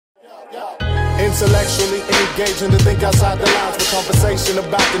Intellectually engaging to think outside the lines with conversation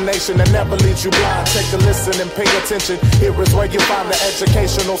about the nation that never leaves you blind. Take a listen and pay attention. Here is where you find the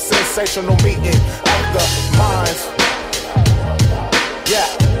educational, sensational meeting of the minds. Yeah,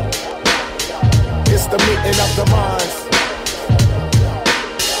 it's the meeting of the minds.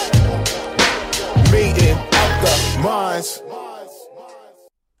 Meeting of the minds.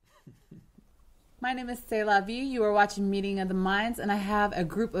 My name is Selah V. You are watching Meeting of the Minds, and I have a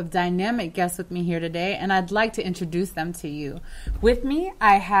group of dynamic guests with me here today, and I'd like to introduce them to you. With me,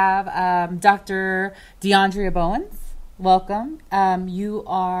 I have Dr. DeAndrea Bowens. Welcome. You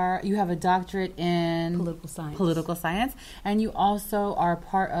have a doctorate in political science, and you also are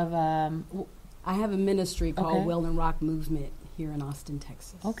part of. I have a ministry called Well and Rock Movement here in Austin,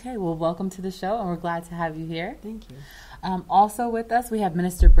 Texas. Okay. Well, welcome to the show, and we're glad to have you here. Thank you. Also with us, we have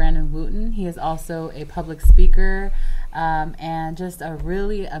Minister Brandon Wooten. He is also a public speaker and just a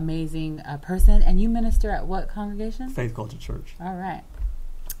really amazing person. And you minister at what congregation? Faith Culture Church. All right.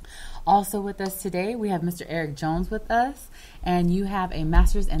 Also with us today, we have Mr. Eric Jones with us, and you have a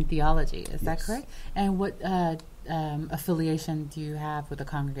master's in theology. Is that correct? And what affiliation do you have with the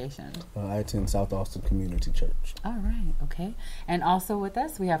congregation? I attend South Austin Community Church. All right. Okay. And also with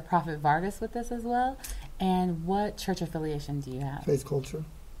us, we have Prophet Vargas with us as well. And what church affiliation do you have? Faith Culture.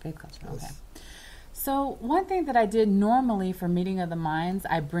 Faith Culture, Yes. okay. So one thing that I did normally for Meeting of the Minds,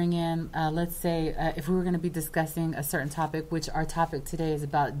 I bring in, let's say, if we were going to be discussing a certain topic, which our topic today is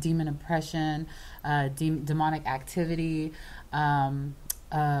about demon oppression, demonic activity,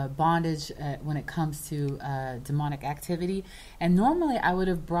 bondage when it comes to demonic activity. And normally I would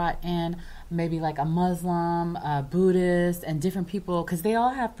have brought in maybe like a Muslim, Buddhist, and different people, because they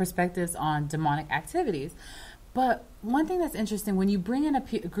all have perspectives on demonic activities. But one thing that's interesting, when you bring in a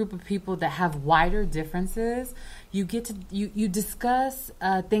group of people that have wider differences, you get to you discuss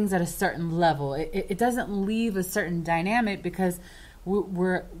things at a certain level. It doesn't leave a certain dynamic, because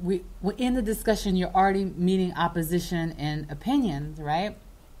we're in the discussion. You're already meeting opposition in opinions, right?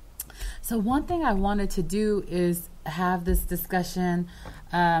 So one thing I wanted to do is have this discussion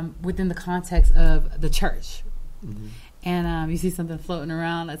within the context of the church. Mm-hmm. And you see something floating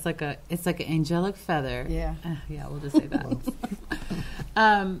around. It's like an angelic feather. Yeah. Yeah, we'll just say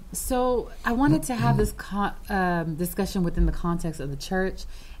that. So I wanted to have this discussion within the context of the church.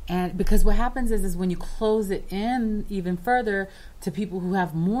 And because what happens is when you close it in even further to people who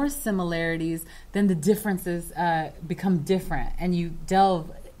have more similarities, then the differences become different, and you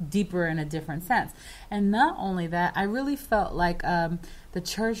delve deeper in a different sense. And not only that, I really felt like the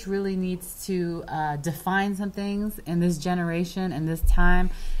church really needs to define some things in this generation and this time,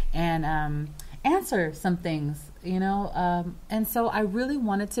 and answer some things, and so I really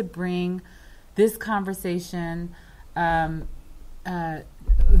wanted to bring this conversation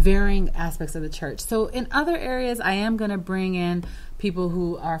varying aspects of the church. So in other areas, I am going to bring in people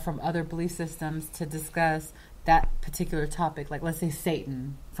who are from other belief systems to discuss that particular topic, like let's say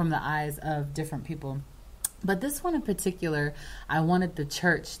Satan, from the eyes of different people. But this one in particular, I wanted the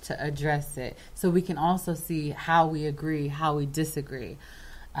church to address it so we can also see how we agree, how we disagree,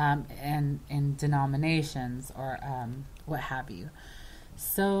 and in denominations or what have you.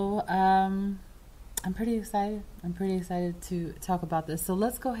 So I'm pretty excited. I'm pretty excited to talk about this. So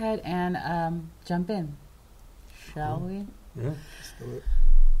let's go ahead and jump in, shall we? Yeah. Let's do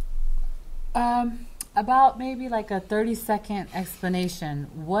it. About maybe like a 30-second explanation.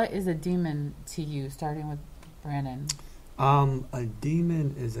 What is a demon to you, starting with Brandon? A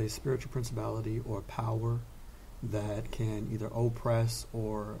demon is a spiritual principality or power that can either oppress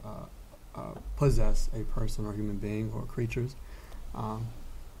or possess a person or human being or creatures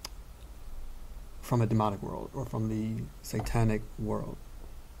from a demonic world or from the satanic world.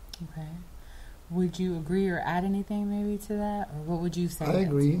 Okay. Would you agree or add anything maybe to that? Or what would you say? I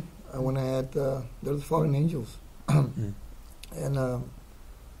agree. I want to add, they're the fallen angels. And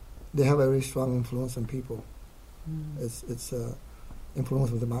they have a very strong influence on people. It's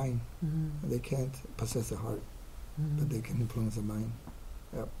influence with the mind. They can't possess the heart, but they can influence the mind.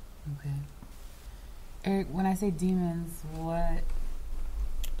 Yep. Okay. Eric, when I say demons, what?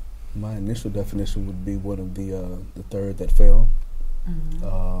 My initial definition would be one of the third that fell.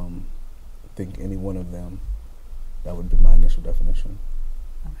 I think any one of them, that would be my initial definition.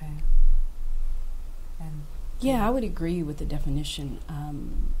 Okay. And yeah, I would agree with the definition.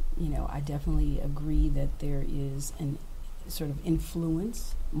 I definitely agree that there is an sort of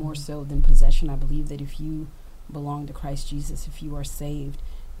influence more so than possession. I believe that if you belong to Christ Jesus, if you are saved,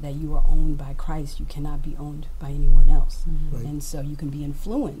 that you are owned by Christ. You cannot be owned by anyone else. Right. And so you can be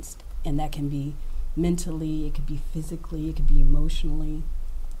influenced, and that can be mentally, it could be physically, it could be emotionally.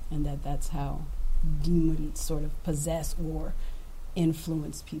 and that's how demons sort of possess or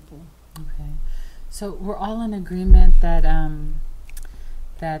influence people. Okay. So we're all in agreement that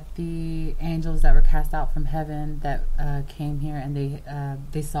that the angels that were cast out from heaven that came here and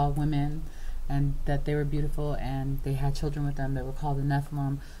they saw women and that they were beautiful and they had children with them that were called the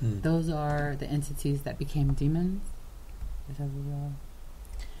Nephilim. Those are the entities that became demons? Is that what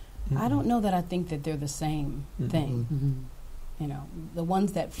I don't know that I think that they're the same thing. Mm-hmm. You know, the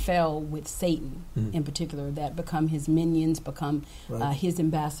ones that fell with Satan in particular, that become his minions, become his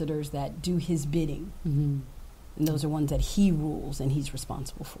ambassadors, that do his bidding. Mm-hmm. And those are ones that he rules and he's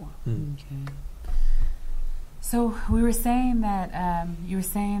responsible for. Okay. So we were saying that you were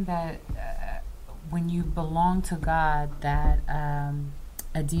saying that when you belong to God, that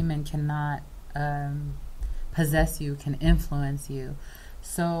a demon cannot possess you, can influence you.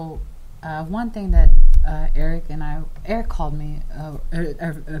 So one thing that Eric called me or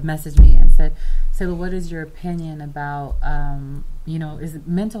messaged me and said, "Well, what is your opinion about is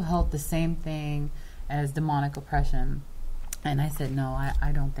mental health the same thing as demonic oppression?" And I said, "No,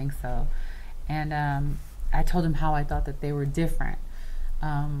 I don't think so." And I told him how I thought that they were different.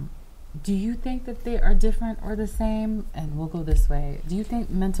 Do you think that they are different or the same? And we'll go this way. Do you think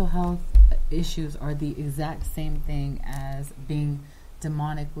mental health issues are the exact same thing as being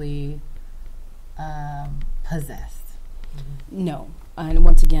demonically possessed? No. And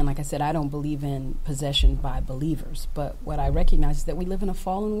once again, like I said, I don't believe in possession by believers. But what I recognize is that we live in a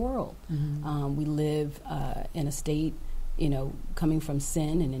fallen world. We live in a state, coming from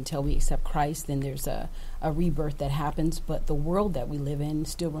sin, and until we accept Christ, then there's a rebirth that happens. But the world that we live in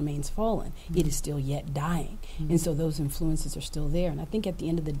still remains fallen. It is still yet dying. And so those influences are still there. And I think at the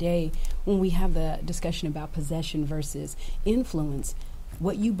end of the day, when we have the discussion about possession versus influence,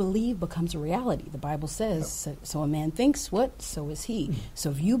 what you believe becomes a reality. The Bible says, so a man thinks what? So is he.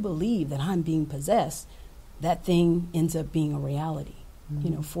 So if you believe that I'm being possessed, that thing ends up being a reality,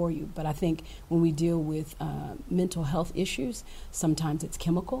 for you. But I think when we deal with mental health issues, sometimes it's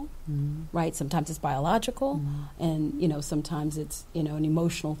chemical, right? Sometimes it's biological, and, sometimes it's, an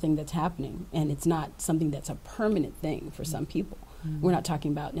emotional thing that's happening. And it's not something that's a permanent thing for some people. We're not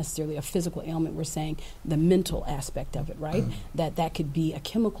talking about necessarily a physical ailment. We're saying the mental aspect of it, right? That could be a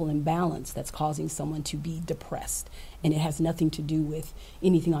chemical imbalance that's causing someone to be depressed. And it has nothing to do with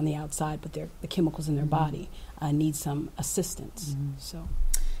anything on the outside, but the chemicals in their body need some assistance. So,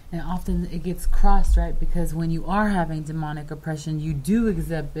 and often it gets crossed, right? Because when you are having demonic oppression, you do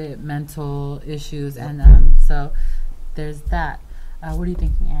exhibit mental issues. And so there's that. What are you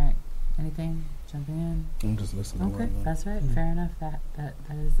thinking, Eric? Anything? Jumping in. I'm just listening. Okay, that's right. Fair enough. That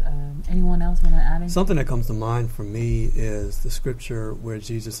is. Anyone else want to add anything? Something that comes to mind for me is the scripture where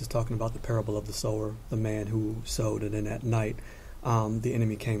Jesus is talking about the parable of the sower, the man who sowed, and then at night the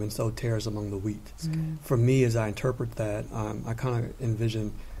enemy came and sowed tares among the wheat. For me, as I interpret that, I kind of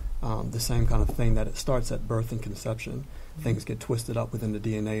envision the same kind of thing, that it starts at birth and conception. Things get twisted up within the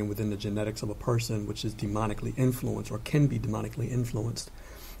DNA and within the genetics of a person, which is demonically influenced or can be demonically influenced.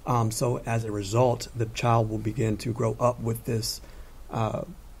 So as a result, the child will begin to grow up with this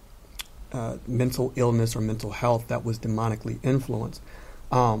mental illness or mental health that was demonically influenced.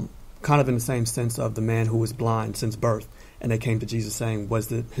 Kind of in the same sense of the man who was blind since birth, and they came to Jesus saying,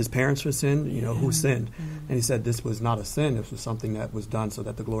 was it his parents who sinned? Who sinned? And he said, this was not a sin. This was something that was done so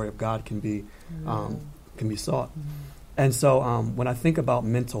that the glory of God can be sought. And so when I think about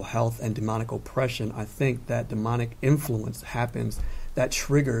mental health and demonic oppression, I think that demonic influence happens that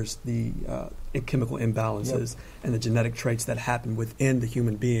triggers the chemical imbalances and the genetic traits that happen within the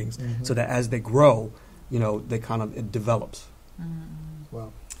human beings, so that as they grow, it develops.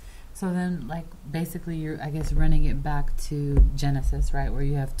 Wow. So then, basically, you're, I guess, running it back to Genesis, right, where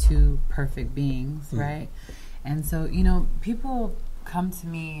you have two perfect beings, right? And so, people come to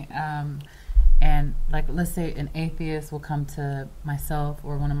me, and let's say an atheist will come to myself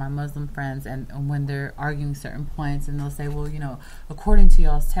or one of my Muslim friends, and when they're arguing certain points, and they'll say, well, according to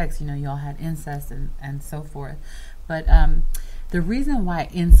y'all's text, y'all had incest and so forth. But the reason why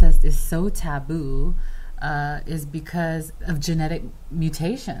incest is so taboo is because of genetic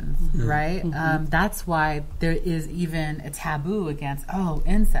mutations, right? That's why there is even a taboo against,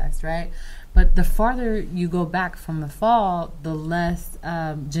 incest, right? But the farther you go back from the fall, the less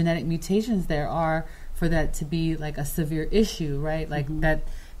genetic mutations there are for that to be a severe issue, right?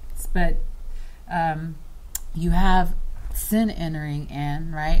 But you have sin entering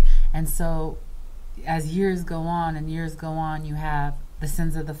in, right? And so as years go on, you have the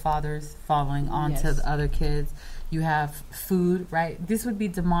sins of the fathers following on to Yes. the other kids. You have food, right? This would be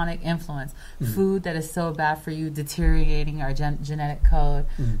demonic influence. Food that is so bad for you, deteriorating our genetic code.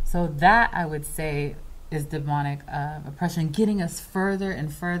 So that, I would say, is demonic oppression, getting us further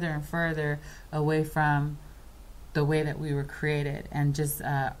and further and further away from the way that we were created and just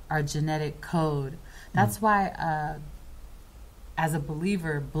our genetic code. That's why, as a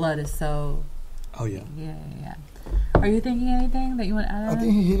believer, blood is so... Oh, yeah. Yeah. Are you thinking anything that you want to add? I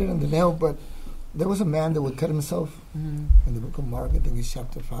think he hit it on the nail, but there was a man that would cut himself in the book of Mark, I think it's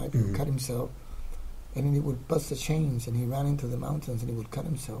chapter 5. He would cut himself, and then he would bust the chains, and he ran into the mountains, and he would cut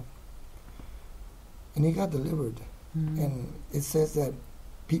himself. And he got delivered. And it says that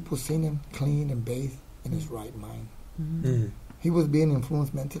people seen him clean and bathed in his right mind. He was being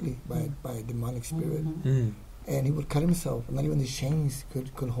influenced mentally by a demonic spirit. And he would cut himself, and not even the chains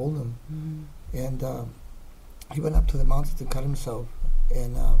could hold him. And he went up to the mountain to cut himself.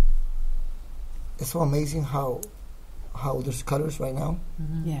 And it's so amazing how there's cutters right now.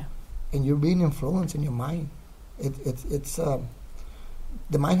 Yeah. And you're being influenced in your mind. It's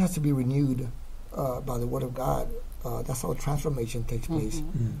the mind has to be renewed by the Word of God. That's how transformation takes place.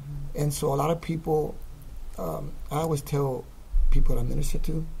 And so a lot of people, I always tell people I minister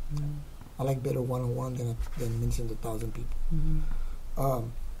to, I like better one-on-one than ministering to 1,000 people.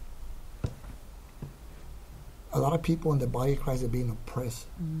 A lot of people in the body of Christ are being oppressed.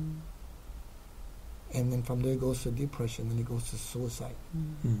 And then from there it goes to depression, and it goes to suicide.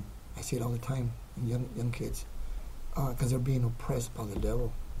 I see it all the time in young kids, because they're being oppressed by the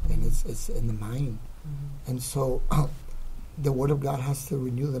devil, and it's in the mind. And so the Word of God has to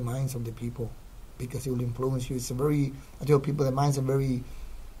renew the minds of the people, because it will influence you. I tell people the mind's a very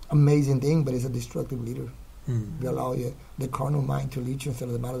amazing thing, but it's a destructive leader. You allow the carnal mind to lead you instead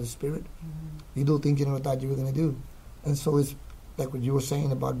of the mind of the Spirit. You do things you never thought you were going to do. And so it's like what you were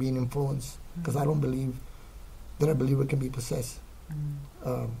saying about being influenced, because I don't believe that a believer can be possessed.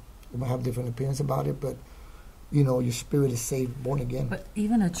 We might have different opinions about it, but your spirit is saved, born again. But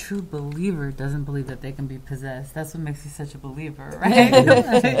even a true believer doesn't believe that they can be possessed. That's what makes you such a believer, right?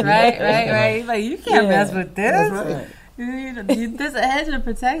 right. Like, you can't mess with this. That's right. There's a hedge of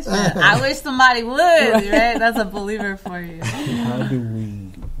protection. I wish somebody would, right? That's a believer for you. How do we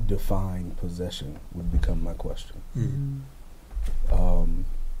define possession would become my question.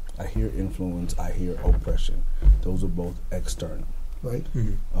 I hear influence, I hear oppression. Those are both external. Right.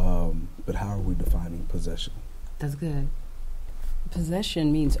 But how are we defining possession? That's good.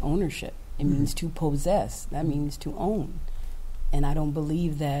 Possession means ownership. It means to possess. That means to own. And I don't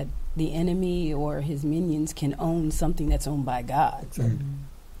believe that the enemy or his minions can own something that's owned by God. Exactly.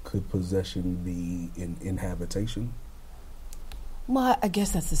 Could possession be in inhabitation? Well, I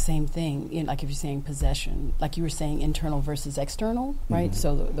guess that's the same thing. Like if you're saying possession, like you were saying internal versus external, right?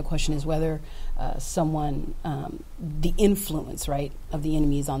 So the question is whether someone, the influence, right, of the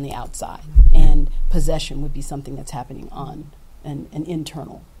enemy is on the outside, and possession would be something that's happening on an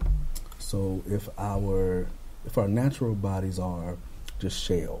internal. So if our natural bodies are just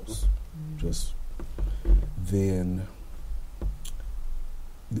shells, then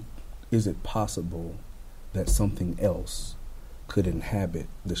is it possible that something else could inhabit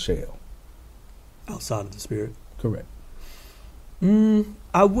the shell outside of the spirit? Correct.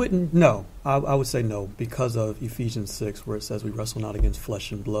 I wouldn't. No, I would say no, because of Ephesians 6, where it says we wrestle not against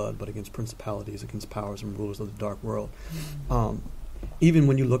flesh and blood, but against principalities, against powers and rulers of the dark world. Even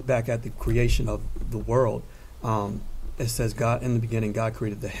when you look back at the creation of the world, it says God, in the beginning, God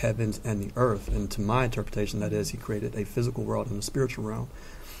created the heavens and the earth. And to my interpretation, that is, he created a physical world and a spiritual realm.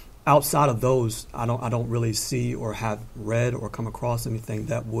 Outside of those, I don't really see or have read or come across anything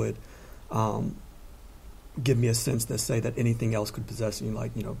that would give me a sense that say that anything else could possess you.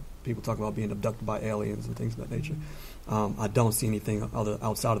 Like, people talk about being abducted by aliens and things of that nature. I don't see anything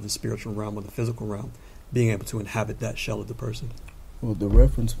outside of the spiritual realm or the physical realm being able to inhabit that shell of the person. Well, the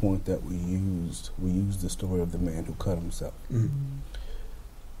reference point that we used the story of the man who cut himself.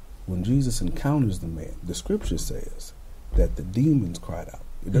 When Jesus encounters the man, the scripture says that the demons cried out.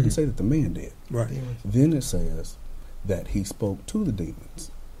 It doesn't say that the man did. Right. Then it says that he spoke to the demons.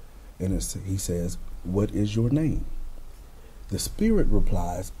 And he says, "What is your name?" The spirit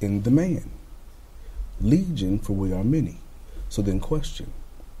replies in the man, "Legion, for we are many." So then question,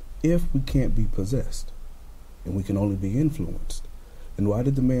 if we can't be possessed and we can only be influenced, then why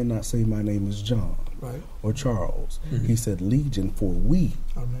did the man not say, "My name is John," Right. or Charles? He said, "Legion, for we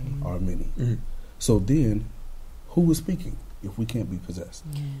are many." So then, who was speaking if we can't be possessed?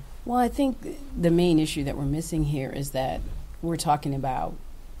 Well, I think the main issue that we're missing here is that we're talking about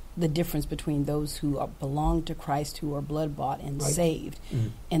the difference between those who belong to Christ, who are blood-bought and Right. saved,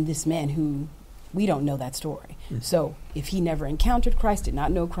 and this man who we don't know that story. So if he never encountered Christ, did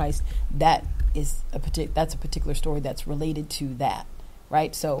not know Christ, that's a particular story that's related to that,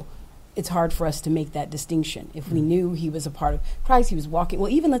 right? So it's hard for us to make that distinction. If we knew he was a part of Christ, he was walking. Well,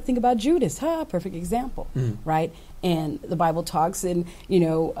 even let's think about Judas. Perfect example, right? And the Bible talks in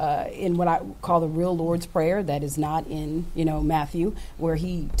what I call the real Lord's Prayer, that is not in Matthew, where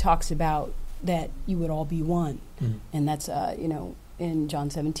he talks about that you would all be one, and that's in John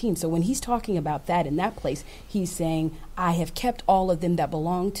 17. So when he's talking about that in that place, he's saying, I have kept all of them that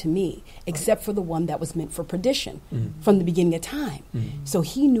belong to me, except for the one that was meant for perdition from the beginning of time. So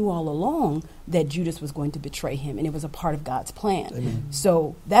he knew all along that Judas was going to betray him, and it was a part of God's plan. Amen.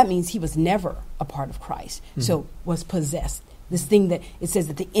 So that means he was never a part of Christ. So was possessed. This thing that it says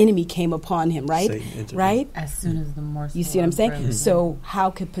that the enemy came upon him, right? Satan entered Right? As soon as the morsel. You see what I'm of saying? bread was So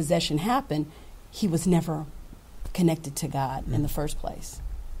how could possession happen? He was never connected to God in the first place.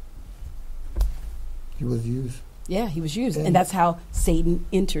 He was used. Yeah, he was used. And- And that's how Satan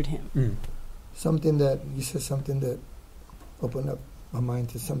entered him. Something that you said, something that opened up my mind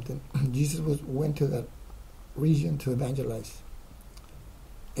to something. Jesus went to that region to evangelize.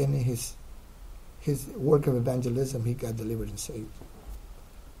 And in his work of evangelism, he got delivered and saved.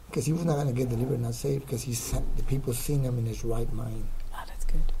 Because he was not going to get delivered and not saved, because the people seen him in his right mind. Oh, that's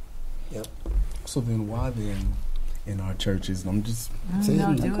good. Yep. So then why then in our churches, and I'm just Say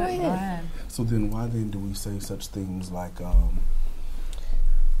No, it. do Go it. Go ahead. ahead. so then why then do we say such things like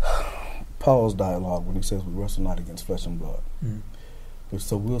Paul's dialogue when he says we wrestle not against flesh and blood?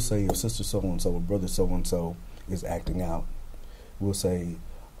 So we'll say if sister so and so or brother so and so is acting out, we'll say,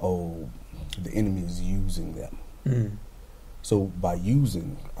 oh, the enemy is using them. So by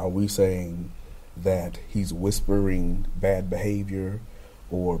using, are we saying that he's whispering bad behavior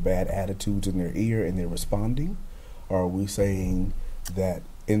or bad attitudes in their ear and they're responding? Or are we saying that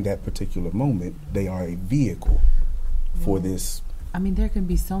in that particular moment they are a vehicle for this? I mean, there can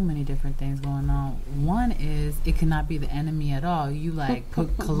be so many different things going on. One is it cannot be the enemy at all. You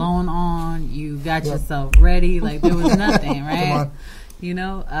put cologne on, you got Yep. yourself ready, like there was nothing, right?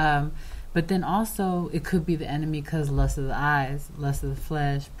 on. But then also it could be the enemy because lust of the eyes, lust of the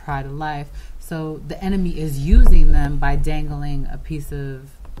flesh, pride of life. So the enemy is using them by dangling a piece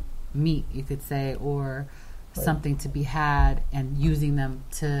of meat, you could say, or something to be had, and using them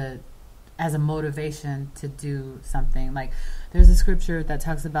as a motivation to do something. Like there's a scripture that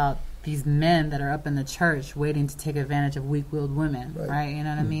talks about these men that are up in the church waiting to take advantage of weak-willed women, right? You know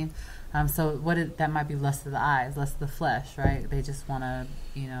what I mean? So that might be lust of the eyes, lust of the flesh, right? They just want to,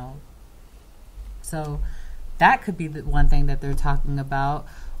 So that could be the one thing that they're talking about.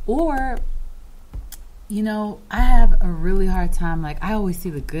 Or, I have a really hard time. Like, I always see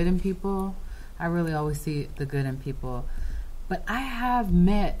the good in people. I really always see the good in people. But I have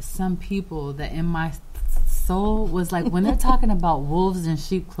met some people that in my soul was like, when they're talking about wolves in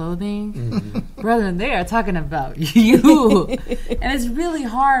sheep clothing, brother, they are talking about you. And it's really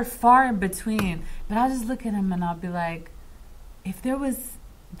hard, far in between. But I'll just look at him and I'll be like, if there was,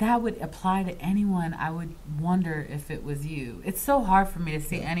 that would apply to anyone, I would wonder if it was you. It's so hard for me to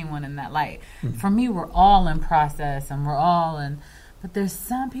see anyone in that light. For me, we're all in process and we're all in, but there's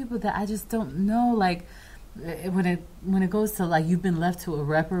some people that I just don't know, like, when it goes to like you've been left to a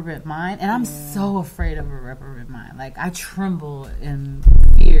reprobate mind, and I'm so afraid of a reprobate mind. Like I tremble in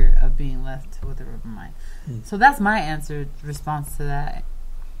fear of being left with a reprobate mind. So that's my response to that.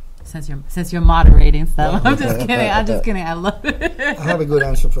 Since you're moderating stuff, I'm just kidding. I love it. I have a good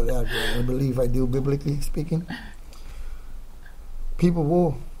answer for that. I believe I do, biblically speaking. People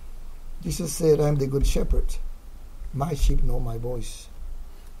will. Jesus said, "I'm the good shepherd. My sheep know my voice.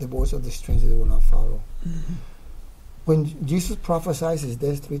 The voice of the stranger they will not follow." When Jesus prophesied his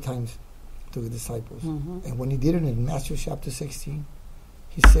death 3 times to the disciples, and when he did it in Matthew chapter 16,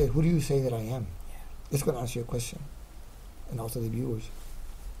 he said, "Who do you say that I am?" It's going to answer your question, and also the viewers.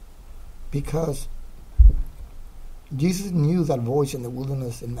 Because Jesus knew that voice in the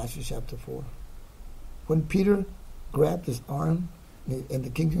wilderness in Matthew chapter 4. When Peter grabbed his arm, and the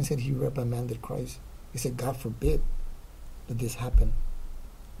king said he reprimanded Christ, he said, "God forbid that this happen."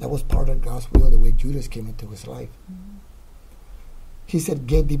 That was part of God's will, the way Judas came into his life. He said,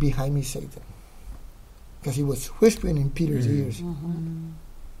 "Get thee behind me, Satan." Because he was whispering in Peter's ears.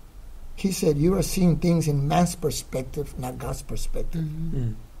 He said, "You are seeing things in man's perspective, not God's perspective."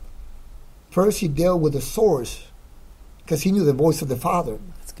 First, he dealt with the source, because he knew the voice of the Father.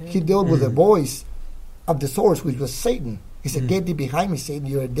 He dealt with the voice of the source, which was Satan. He said, "Get thee behind me, Satan.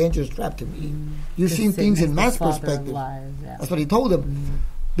 You're a dangerous trap to me." You're seeing things in man's perspective. That's what he told them.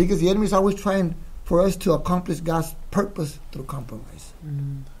 because the enemy is always trying for us to accomplish God's purpose through compromise.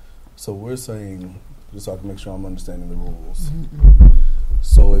 So we're saying, just so I can make sure I'm understanding the Mm-hmm. rules.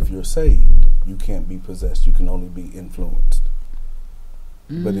 So if you're saved, you can't be possessed. You can only be influenced.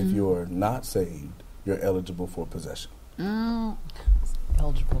 But if you're not saved, you're eligible for possession.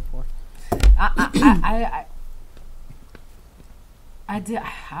 Eligible for. I'm gonna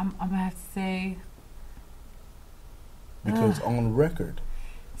have to say. Because on record,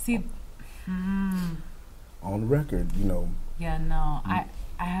 See. on record, you know, Yeah, no, I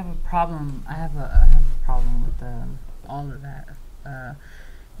have a problem. I have a problem with all of that.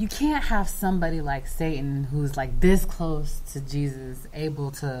 You can't have somebody like Satan who's like this close to Jesus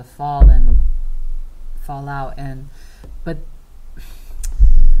able to fall out, but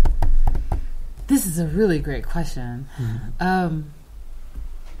this is a really great question.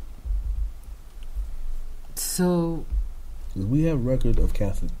 So we have record of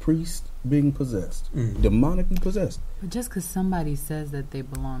Catholic priests being possessed, demonically possessed. but just because somebody says that they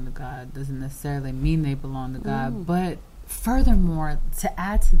belong to God doesn't necessarily mean they belong to God. But furthermore, to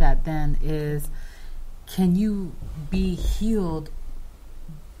add to that then is, can you be healed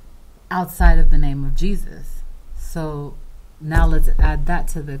outside of the name of Jesus? So now let's add that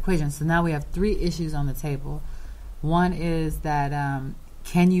to the equation. So now we have 3 issues on the table. One is that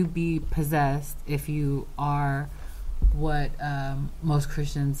can you be possessed if you are what most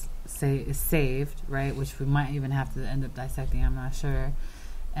Christians say is saved, right? Which we might even have to end up dissecting, I'm not sure.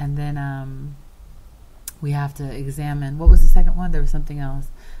 And then we have to examine, what was the second one? There was something else.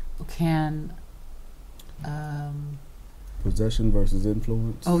 Can Possession versus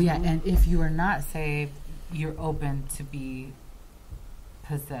influence. oh yeah, and if you are not saved, you're open to be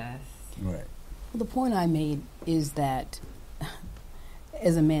possessed. Right. Well, the point I made is that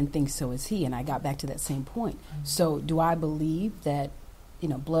as a man thinks, so is he. And I got back to that same point. So do I believe that,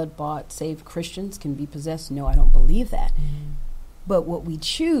 blood-bought, saved Christians can be possessed? No, I don't believe that. But what we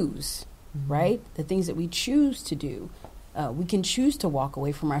choose, right, the things that we choose to do, we can choose to walk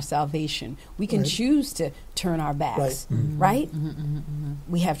away from our salvation. We can choose to turn our backs, right?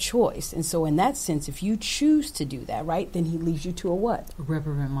 We have choice. And so in that sense, if you choose to do that, right, then he leads you to a what?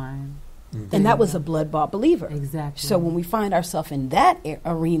 Reprobate mind. And that was a blood-bought believer. Exactly. So when we find ourselves in that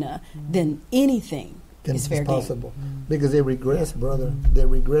arena, then anything is fair game. possible. Because they regress, brother. They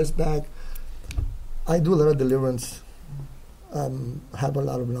regress back. I do a lot of deliverance. Have a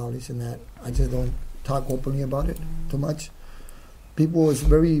lot of knowledge in that. I just don't talk openly about it too much. People, it's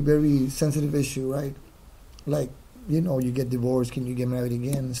very, very sensitive issue, right? Like, you get divorced, can you get married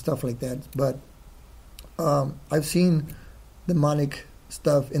again, and stuff like that. But I've seen demonic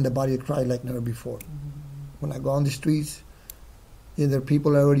stuff in the body of Christ like never before. When I go on the streets, either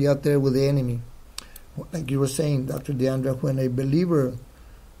people are already out there with the enemy. Like you were saying, Dr. Deandra, when a believer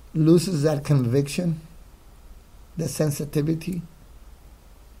loses that conviction, that sensitivity,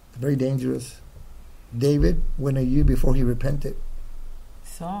 it's very dangerous. David went a year before he repented.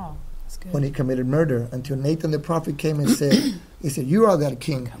 Saul. That's good. When he committed murder, until Nathan the prophet came and said, he said, you are that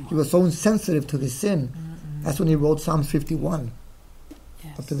king. He was so insensitive to his sin. That's when he wrote Psalms 51.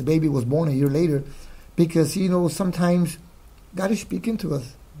 Yes. After the baby was born a year later, because sometimes God is speaking to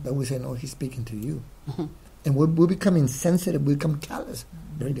us, but we say, no, he's speaking to you. And we'll become insensitive, we become callous.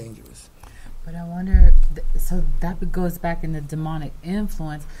 Very dangerous. But I wonder, so that goes back in the demonic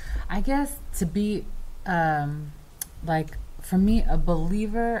influence. I guess to be, like, for me, a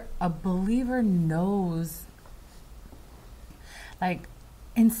believer knows, like,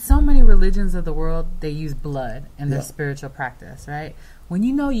 in so many religions of the world, they use blood in their spiritual practice, right? When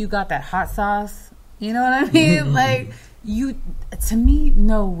you got that hot sauce, you know what I mean? Like, to me,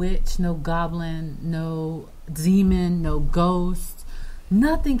 no witch, no goblin, no demon, no ghost,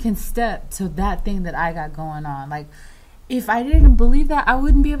 nothing can step to that thing that I got going on. Like, if I didn't believe that, I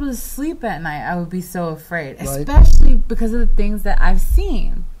wouldn't be able to sleep at night. I would be so afraid, especially because of the things that I've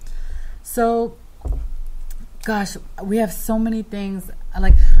seen. So, gosh, we have so many things.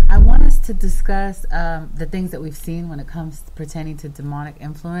 Like, I want us to discuss the things that we've seen when it comes pertaining to demonic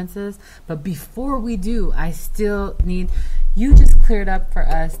influences. But before we do, I still need you just cleared up for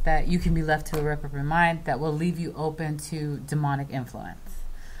us that you can be left to a reprobate mind that will leave you open to demonic influence.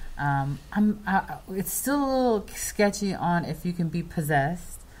 It's still a little sketchy on if you can be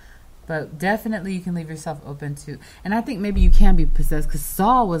possessed, but definitely you can leave yourself open to. And I think maybe you can be possessed because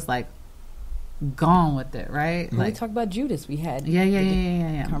Saul was like gone with it, right? When we talked about Judas, we had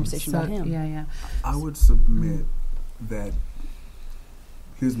conversation about him. Yeah. I would submit that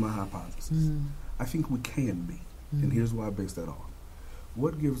here's my hypothesis. I think we can be, and here's why I base that on.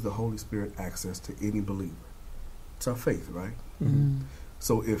 What gives the Holy Spirit access to any believer? It's our faith, right?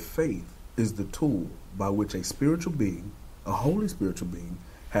 So if faith is the tool by which a spiritual being, a holy spiritual being,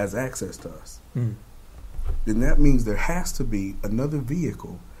 has access to us, then that means there has to be another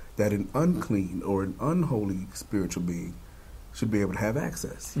vehicle that an unclean or an unholy spiritual being should be able to have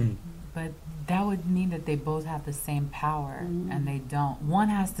access. But that would mean that they both have the same power, and they don't. One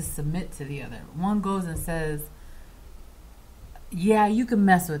has to submit to the other. One goes and says, yeah, you can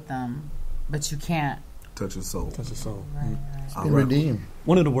mess with them, but you can't Touch his soul. Touch the soul. Right. And redeem.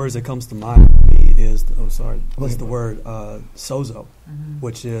 One of the words that comes to mind for me is the word sozo,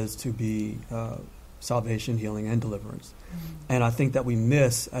 which is to be salvation, healing, and deliverance. And I think that we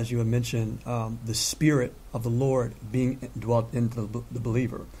miss, as you have mentioned, the Spirit of the Lord being dwelt into the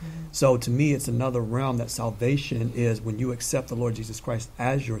believer. So to me, it's another realm that salvation is when you accept the Lord Jesus Christ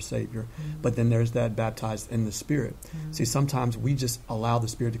as your Savior, but then there's that baptized in the Spirit. See, sometimes we just allow the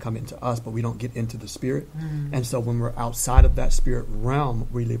Spirit to come into us, but we don't get into the Spirit. And so when we're outside of that Spirit realm,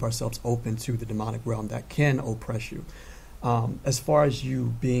 we leave ourselves open to the demonic realm that can oppress you. As far as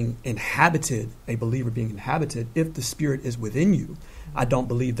you being inhabited, a believer being inhabited, if the Spirit is within you, I don't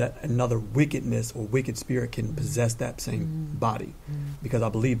believe that another wickedness or wicked spirit can possess that same body, because I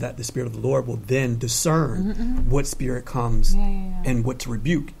believe that the Spirit of the Lord will then discern what spirit comes and what to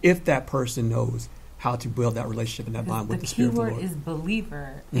rebuke if that person knows how to build that relationship and that bond with the Spirit of the Lord. The key word is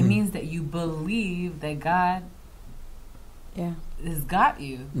believer. It means that you believe that God has got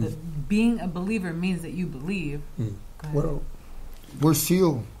you. Being a believer means that you believe. Well, we're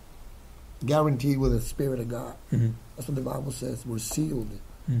sealed, guaranteed with the Spirit of God. That's what the Bible says. We're sealed.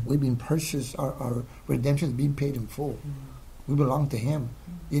 We've been purchased. Our redemption is being paid in full. We belong to Him.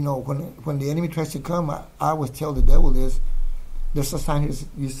 You know, when the enemy tries to come, I always tell the devil this. There's a sign.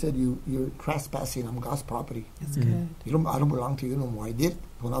 You said you're trespassing on God's property. That's good. I don't belong to you no more. I did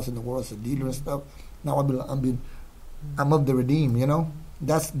when I was in the world as a dealer and stuff. Now I'm of the redeemed. You know,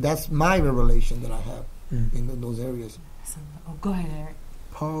 that's my revelation that I have in those areas. Go ahead, Eric.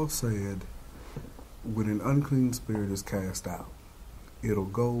 Paul said, when an unclean spirit is cast out, it'll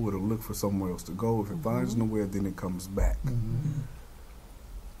look for somewhere else to go. If it finds nowhere, then it comes back.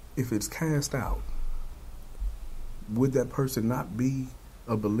 If it's cast out, would that person not be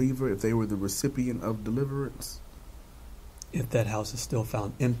a believer if they were the recipient of deliverance? If that house is still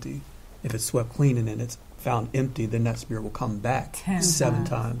found empty, if it's swept clean and then it's found empty, then that spirit will come back 7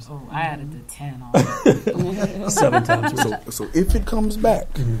 times. Oh, I added the 10 on. 7 times. So if it comes back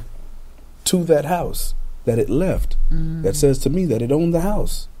to that house that it left, that says to me that it owned the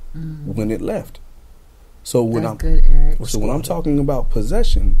house when it left. So when I'm talking about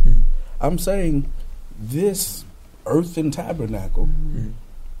possession, I'm saying this earthen tabernacle.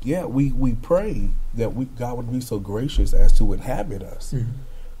 Yeah, we pray that God would be so gracious as to inhabit us,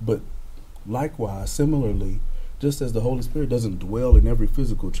 but likewise, similarly, just as the Holy Spirit doesn't dwell in every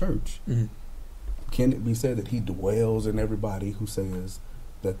physical church, can it be said that He dwells in everybody who says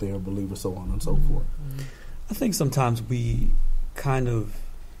that they are believers, so on and so forth? I think sometimes we kind of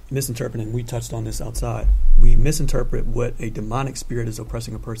misinterpret, and we touched on this outside, we misinterpret what a demonic spirit is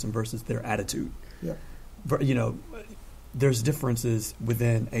oppressing a person versus their attitude. Yeah. You know, there's differences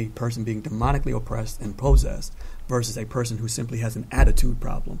within a person being demonically oppressed and possessed versus a person who simply has an attitude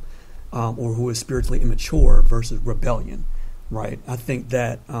problem. Or who is spiritually immature versus rebellion, right? I think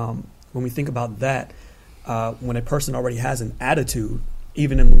that when we think about that, when a person already has an attitude,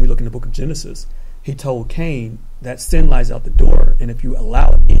 even when we look in the book of Genesis, he told Cain that sin lies out the door, and if you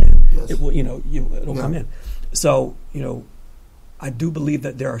allow it in, it will, it'll come in. So, I do believe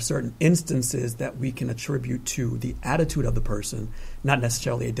that there are certain instances that we can attribute to the attitude of the person, not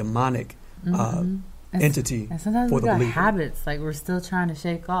necessarily a demonic entity. And sometimes for we the got believer. Habits like we're still trying to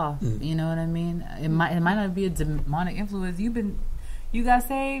shake off. You know what I mean? It might not be a demonic influence. You got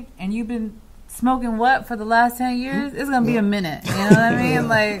saved and you've been smoking what for the last 10 years? It's gonna be a minute. You know what I mean?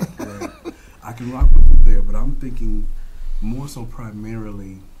 Like, I can rock with you there, but I'm thinking more so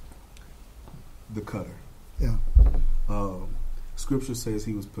primarily the cutter. Yeah. Scripture says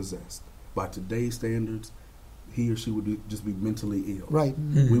he was possessed. By today's standards, he or she would just be mentally ill. Right.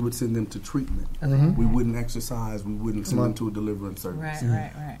 We would send them to treatment. We wouldn't exercise. We wouldn't send them to a deliverance service.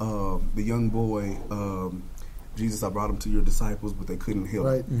 right. The young boy, Jesus, I brought him to your disciples, but they couldn't heal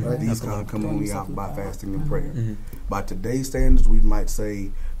him. Right. These kind come only out by fasting and prayer. By today's standards, we might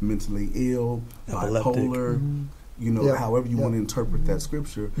say mentally ill, bipolar, however you want to interpret that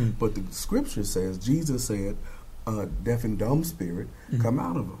scripture. But the scripture says, Jesus said, deaf and dumb spirit, come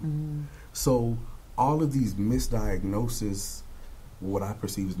out of him. So all of these misdiagnoses, what I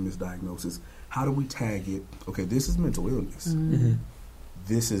perceive as misdiagnosis, how do we tag it? Okay, this is mental illness.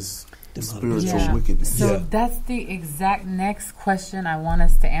 this is Demonic. spiritual wickedness. So Yeah. that's the exact next question I want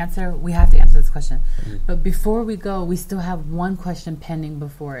us to answer. We have to answer this question. But before we go, we still have one question pending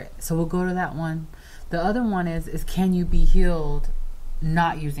before it. So we'll go to that one. The other one is can you be healed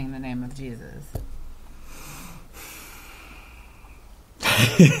not using the name of Jesus?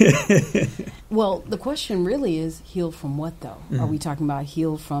 Well, the question really is healed from what, though? Are we talking about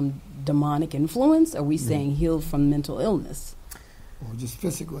healed from demonic influence? Are we saying healed from mental illness? Or just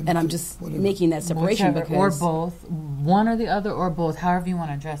physical. And I'm just whatever. making that separation Whichever, because... or both. One or the other or both, however you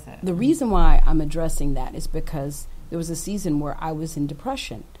want to address it. The reason why I'm addressing that is because there was a season where I was in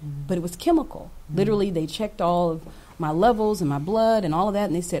depression, but it was chemical. Literally, they checked all of my levels and my blood and all of that,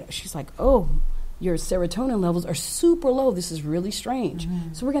 and they said, she's like, oh, your serotonin levels are super low. This is really strange.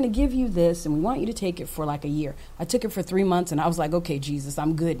 So we're going to give you this, and we want you to take it for like a year. I took it for 3 months, and I was like, okay, Jesus,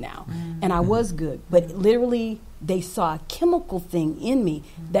 I'm good now. And I was good. But literally, they saw a chemical thing in me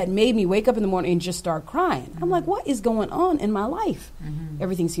that made me wake up in the morning and just start crying. I'm like, what is going on in my life?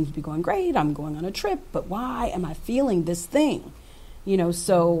 Everything seems to be going great. I'm going on a trip, but why am I feeling this thing? You know,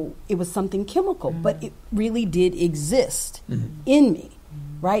 so it was something chemical, but it really did exist in me,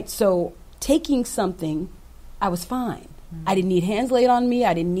 right? So taking something, I was fine. I didn't need hands laid on me.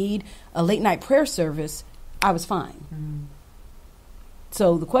 I didn't need a late night prayer service. I was fine.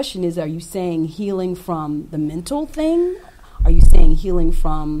 So the question is, are you saying healing from the mental thing? Are you saying healing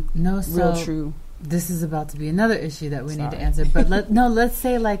from real true? This is about to be another issue that we need to Sorry. answer. But let's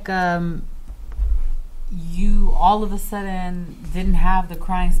say like you all of a sudden didn't have the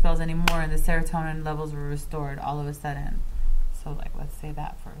crying spells anymore and the serotonin levels were restored all of a sudden. So like let's say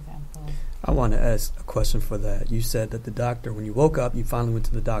that, for example. I want to ask a question for that. You said that the doctor, when you woke up, you finally went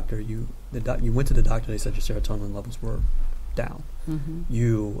to the doctor. You went to the doctor. They said your serotonin levels were down.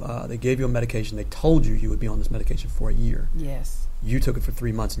 They gave you a medication. They told you would be on this medication for a year. Yes. You took it for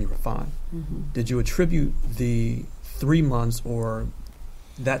 3 months and you were fine. Did you attribute the 3 months or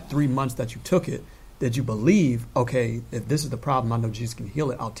that 3 months that you took it? Did you believe, okay, if this is the problem, I know Jesus can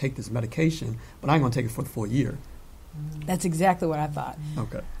heal it. I'll take this medication, but I ain't gonna take it for the full year. That's exactly what I thought.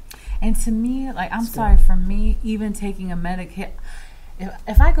 Okay. And to me, like, I'm sorry, for me, even taking a medication,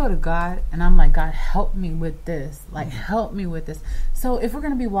 if I go to God and I'm like, God, help me with this, like, help me with this. So if we're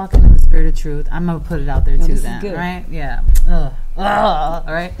going to be walking in the spirit of truth, I'm going to put it out there too then, right? Yeah. All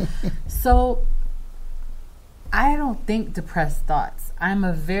right. So I don't think depressed thoughts. I'm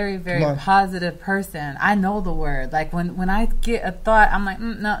a very, very positive person. I know the word. Like when I get a thought, I'm like,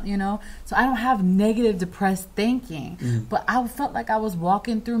 no, you know. So I don't have negative, depressed thinking. But I felt like I was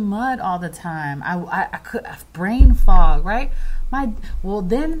walking through mud all the time. I could brain fog, right?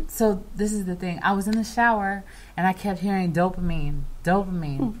 So this is the thing. I was in the shower and I kept hearing dopamine.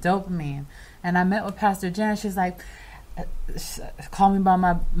 And I met with Pastor Jen. She's like, call me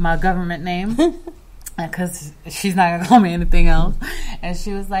by my government name. Because she's not going to call me anything else. And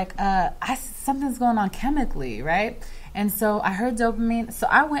she was like, something's going on chemically, right? And so I heard dopamine. So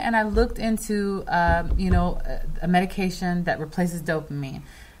I went and I looked into, a medication that replaces dopamine.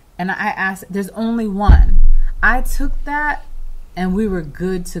 And I asked, there's only one. I took that and we were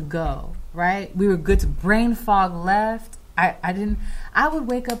good to go, right? We were good to brain fog left. I would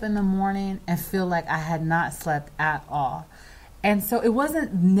wake up in the morning and feel like I had not slept at all. And so it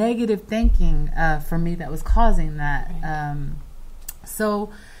wasn't negative thinking for me that was causing that.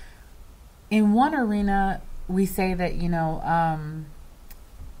 So in one arena, we say that,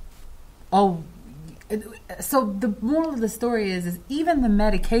 so the moral of the story is even the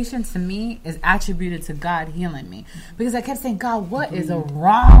medication to me is attributed to God healing me. Because I kept saying, God, what is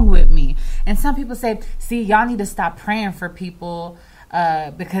wrong with me? And some people say, see, y'all need to stop praying for people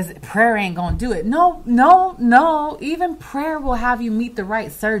because prayer ain't gonna do it. No. Even prayer will have you meet the right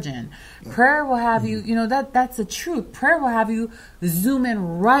surgeon. Prayer will have you, that's the truth. Prayer will have you zoom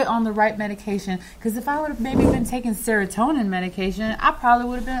in right on the right medication. Because if I would have maybe been taking serotonin medication, I probably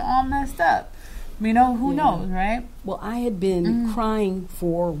would have been all messed up. Who knows, right? Well, I had been crying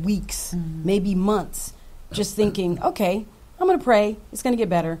for weeks, maybe months, just thinking, okay, I'm going to pray. It's going to get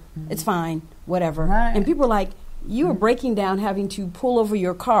better. It's fine, whatever. Right. And people are like, you are breaking down, having to pull over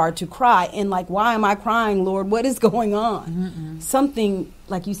your car to cry. And like, why am I crying, Lord? What is going on? Something,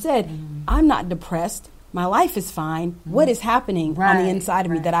 like you said, I'm not depressed. My life is fine. What is happening on the inside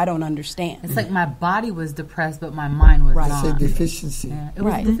of me that I don't understand? It's like my body was depressed, but my mind was not. It's a deficiency. Yeah, it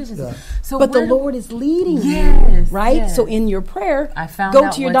was deficiency. Yeah. So but the Lord is leading you, right? Yes. So in your prayer, I found go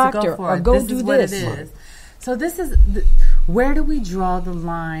out to your what doctor to go for. or go this do is this. What it is. So this is where do we draw the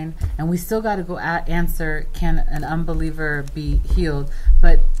line? And we still got to go answer, can an unbeliever be healed?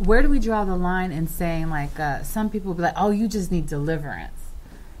 But where do we draw the line in saying, like, some people will be like, oh, you just need deliverance.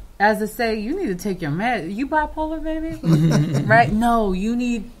 as to say, you need to take your med. You bipolar, baby, right? No, you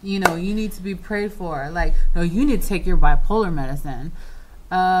need to be prayed for. Like, no, you need to take your bipolar medicine.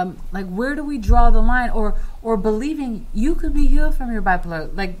 Like, where do we draw the line? Or believing you could be healed from your bipolar.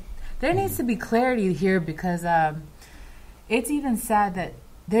 Like, there needs to be clarity here, because it's even sad that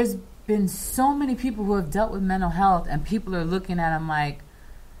there's been so many people who have dealt with mental health, and people are looking at them like,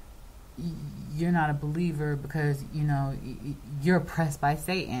 you're not a believer because, you're oppressed by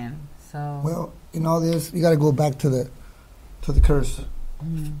Satan. So, well, in all this, you got to go back to the curse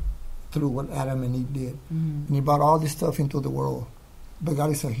through what Adam and Eve did. And he brought all this stuff into the world. But God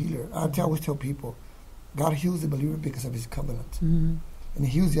is a healer. I always tell people, God heals the believer because of his covenant. And he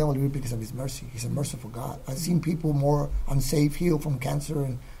heals the unbeliever because of his mercy. He's a merciful God. I've seen people more unsaved healed from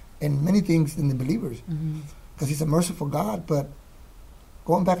cancer and many things than the believers. Because he's a merciful God. But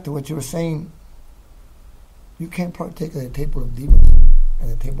going back to what you were saying, you can't partake of the table of demons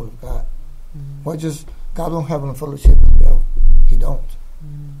and the table of God. Why just God don't have a fellowship with the devil? He don't.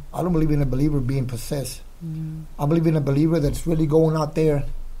 I don't believe in a believer being possessed. I believe in a believer that's really going out there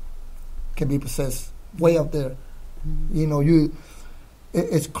can be possessed way out there.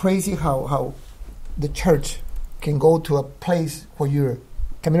 It's crazy how the church can go to a place where you're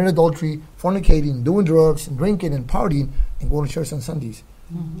committing adultery, fornicating, doing drugs, and drinking and partying, and going to church on Sundays.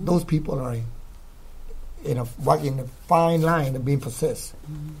 Those people are in a fine line of being possessed,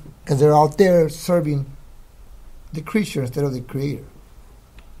 because they're out there serving the creature instead of the creator.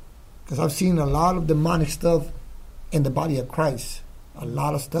 Because I've seen a lot of demonic stuff in the body of Christ. A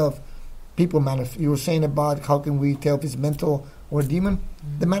lot of stuff. People you were saying about how can we tell if it's mental or a demon?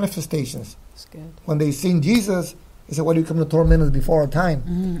 The manifestations. That's good. When they seen Jesus, they said, "Why do you come to torment us before our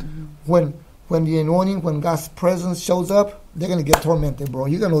time?" When the anointing, when God's presence shows up, they're going to get tormented, bro.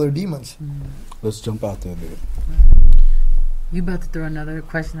 You're going to know they're demons. Let's jump out there then. You about to throw another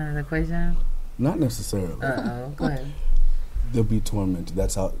question in the equation? Not necessarily. Go ahead. They'll be tormented.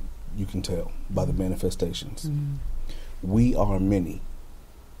 That's how you can tell by the manifestations. We are many.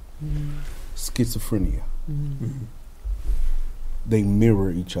 Schizophrenia. They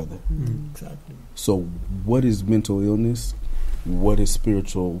mirror each other. Exactly. So what is mental illness? What is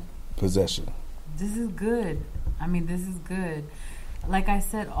spiritual possession? This is good. This is good. Like I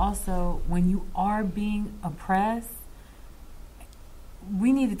said, also, when you are being oppressed,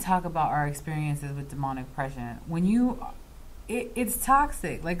 we need to talk about our experiences with demonic oppression. When it's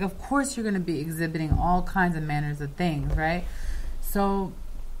toxic. Like, of course you're going to be exhibiting all kinds of manners of things, right? So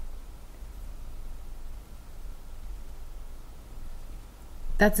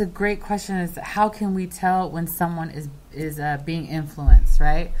that's a great question, is how can we tell when someone is being influenced,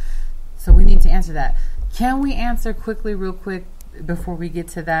 right? So we need to answer that. Can we answer real quick, before we get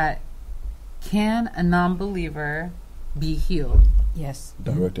to that? Can a non-believer be healed? Yes.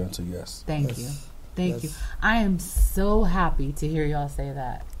 Direct answer, yes. Thank you. Thank you. I am so happy to hear y'all say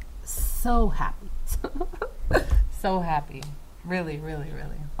that. So happy. So happy. Really, really,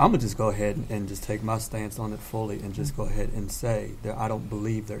 really. I'm going to just go ahead and just take my stance on it fully and just go ahead and say that I don't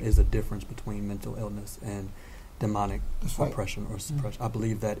believe there is a difference between mental illness and demonic oppression or suppression. I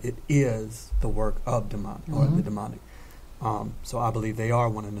believe that it is the work of demonic or the demonic. So I believe they are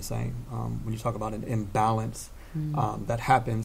one and the same. When you talk about an imbalance that happens